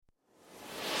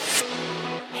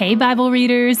Hey, Bible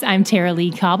readers, I'm Tara Lee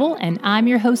Cobble, and I'm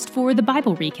your host for the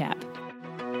Bible Recap.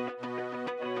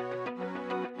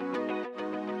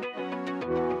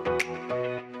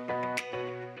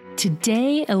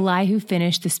 Today, Elihu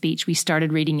finished the speech we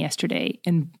started reading yesterday,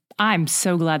 and I'm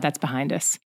so glad that's behind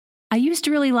us. I used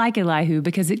to really like Elihu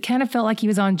because it kind of felt like he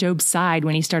was on Job's side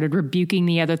when he started rebuking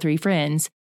the other three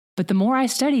friends, but the more I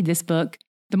studied this book,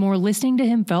 the more listening to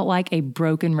him felt like a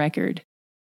broken record.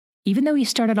 Even though he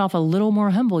started off a little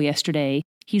more humble yesterday,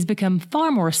 he's become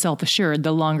far more self-assured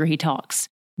the longer he talks,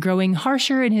 growing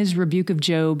harsher in his rebuke of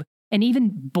Job and even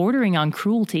bordering on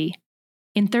cruelty.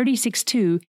 In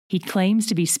 36:2, he claims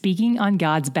to be speaking on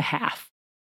God's behalf.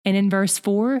 And in verse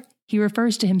 4, he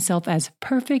refers to himself as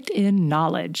perfect in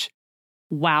knowledge.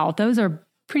 Wow, those are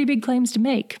pretty big claims to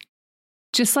make.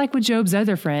 Just like with Job's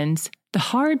other friends, the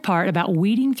hard part about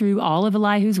weeding through all of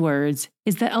Elihu's words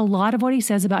is that a lot of what he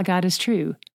says about God is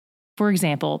true. For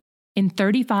example, in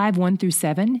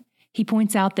 35:1-7, he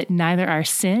points out that neither our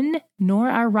sin nor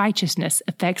our righteousness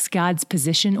affects God's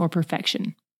position or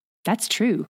perfection. That's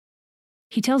true.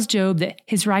 He tells Job that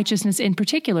his righteousness in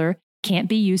particular can't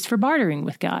be used for bartering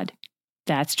with God.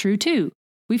 That's true too.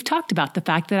 We've talked about the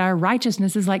fact that our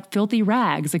righteousness is like filthy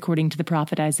rags, according to the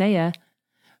prophet Isaiah.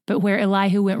 But where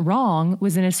Elihu went wrong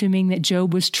was in assuming that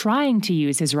Job was trying to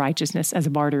use his righteousness as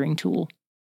a bartering tool.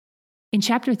 In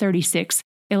chapter 36,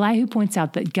 Elihu points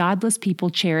out that godless people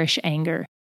cherish anger.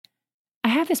 I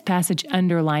have this passage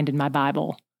underlined in my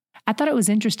Bible. I thought it was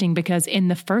interesting because in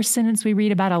the first sentence we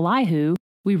read about Elihu,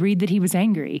 we read that he was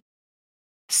angry.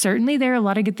 Certainly there are a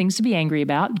lot of good things to be angry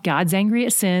about. God's angry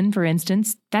at sin, for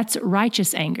instance. That's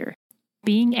righteous anger.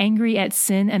 Being angry at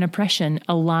sin and oppression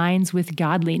aligns with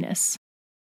godliness.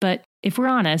 But if we're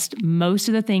honest, most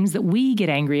of the things that we get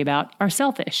angry about are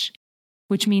selfish,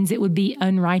 which means it would be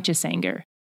unrighteous anger.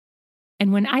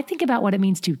 And when I think about what it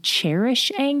means to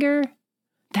cherish anger,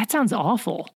 that sounds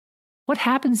awful. What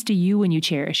happens to you when you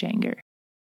cherish anger?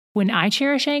 When I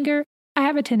cherish anger, I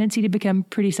have a tendency to become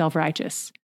pretty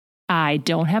self-righteous. I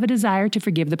don't have a desire to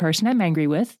forgive the person I'm angry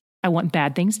with. I want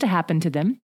bad things to happen to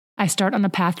them. I start on a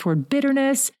path toward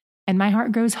bitterness, and my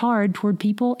heart grows hard toward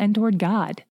people and toward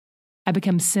God. I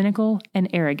become cynical and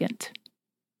arrogant.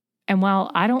 And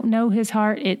while I don't know his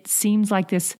heart, it seems like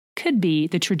this could be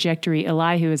the trajectory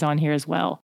Elihu is on here as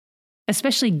well,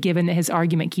 especially given that his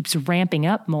argument keeps ramping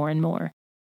up more and more.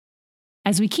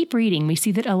 As we keep reading, we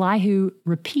see that Elihu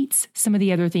repeats some of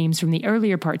the other themes from the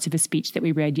earlier parts of his speech that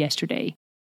we read yesterday.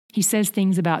 He says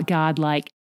things about God like,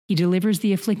 he delivers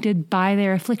the afflicted by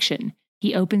their affliction.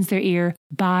 He opens their ear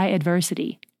by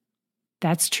adversity.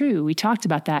 That's true. We talked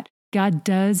about that. God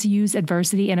does use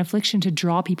adversity and affliction to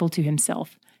draw people to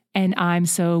himself. And I'm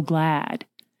so glad.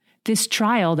 This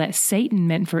trial that Satan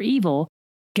meant for evil,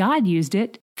 God used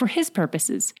it for his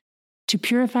purposes, to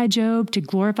purify Job, to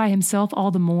glorify himself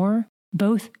all the more,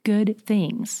 both good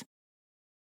things.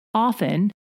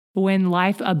 Often, when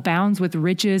life abounds with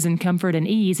riches and comfort and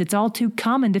ease, it's all too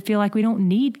common to feel like we don't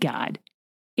need God.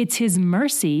 It's his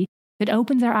mercy that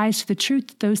opens our eyes to the truth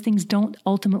that those things don't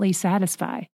ultimately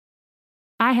satisfy.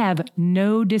 I have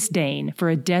no disdain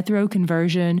for a death row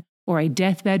conversion or a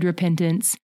deathbed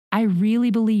repentance. I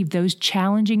really believe those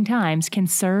challenging times can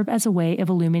serve as a way of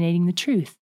illuminating the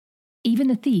truth. Even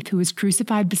the thief who was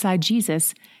crucified beside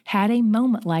Jesus had a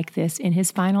moment like this in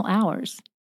his final hours.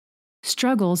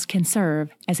 Struggles can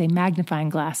serve as a magnifying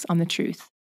glass on the truth.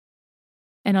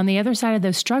 And on the other side of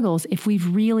those struggles, if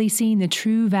we've really seen the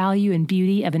true value and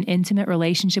beauty of an intimate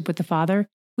relationship with the Father,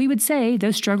 we would say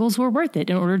those struggles were worth it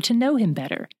in order to know him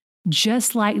better.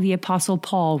 Just like the Apostle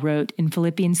Paul wrote in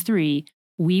Philippians 3,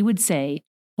 we would say,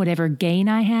 whatever gain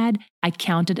I had, I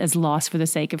counted as loss for the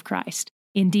sake of Christ.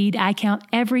 Indeed, I count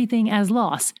everything as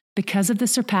loss because of the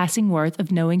surpassing worth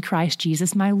of knowing Christ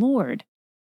Jesus my Lord.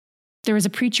 There was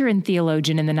a preacher and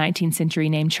theologian in the 19th century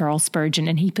named Charles Spurgeon,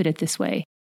 and he put it this way,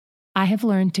 I have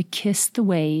learned to kiss the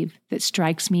wave that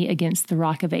strikes me against the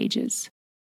rock of ages.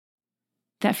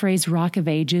 That phrase, rock of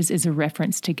ages, is a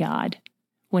reference to God.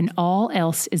 When all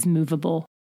else is movable,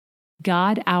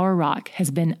 God, our rock, has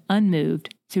been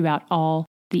unmoved throughout all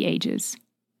the ages.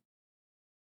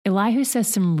 Elihu says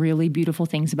some really beautiful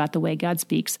things about the way God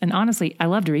speaks, and honestly, I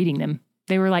loved reading them.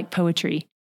 They were like poetry.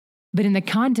 But in the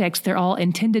context, they're all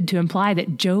intended to imply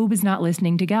that Job is not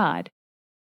listening to God.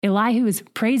 Elihu is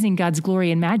praising God's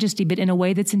glory and majesty, but in a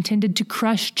way that's intended to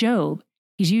crush Job.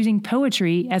 He's using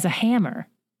poetry as a hammer.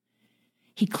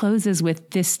 He closes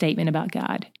with this statement about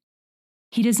God.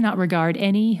 He does not regard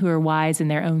any who are wise in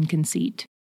their own conceit.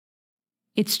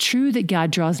 It's true that God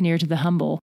draws near to the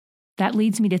humble. That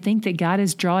leads me to think that God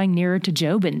is drawing nearer to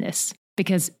Job in this,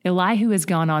 because Elihu has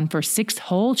gone on for 6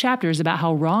 whole chapters about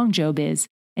how wrong Job is,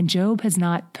 and Job has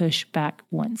not pushed back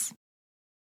once.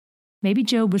 Maybe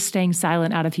Job was staying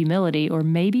silent out of humility, or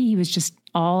maybe he was just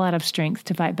all out of strength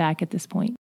to fight back at this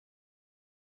point.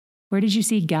 Where did you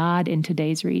see God in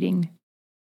today's reading?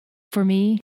 For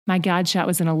me, my God shot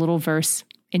was in a little verse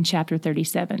in chapter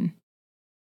 37.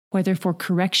 Whether for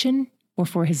correction or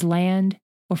for his land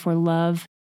or for love,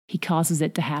 he causes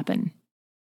it to happen.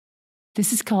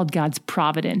 This is called God's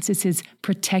providence. It's his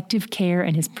protective care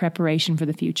and his preparation for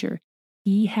the future.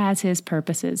 He has his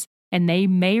purposes, and they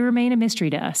may remain a mystery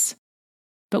to us,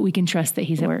 but we can trust that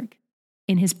he's at work.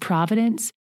 In his providence,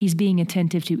 he's being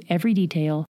attentive to every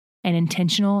detail and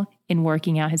intentional in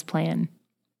working out his plan.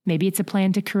 Maybe it's a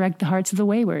plan to correct the hearts of the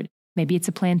wayward. Maybe it's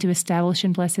a plan to establish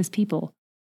and bless his people.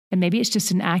 And maybe it's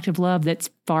just an act of love that's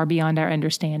far beyond our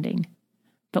understanding.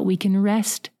 But we can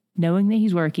rest knowing that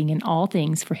he's working in all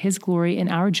things for his glory and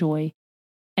our joy,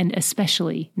 and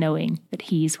especially knowing that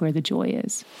he's where the joy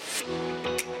is.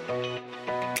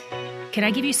 Can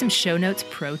I give you some show notes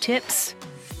pro tips?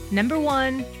 Number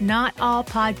 1, not all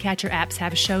podcatcher apps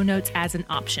have show notes as an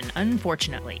option,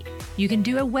 unfortunately. You can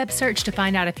do a web search to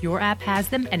find out if your app has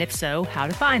them, and if so, how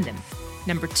to find them.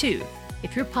 Number 2,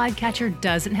 if your podcatcher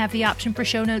doesn't have the option for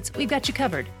show notes, we've got you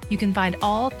covered. You can find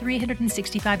all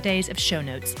 365 days of show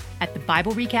notes at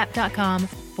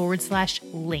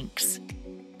thebiblerecap.com/links.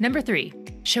 Number 3,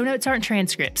 show notes aren't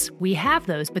transcripts. We have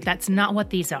those, but that's not what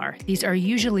these are. These are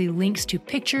usually links to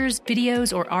pictures,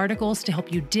 videos, or articles to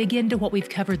help you dig into what we've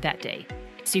covered that day.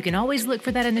 So you can always look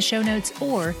for that in the show notes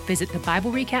or visit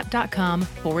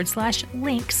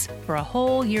thebiblerecap.com/links for a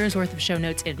whole year's worth of show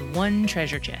notes in one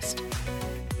treasure chest.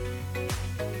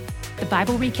 The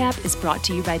Bible Recap is brought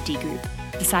to you by D Group,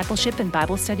 discipleship and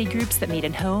Bible study groups that meet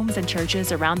in homes and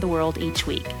churches around the world each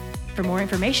week. For more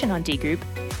information on D Group,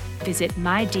 visit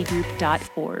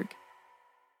mydgroup.org.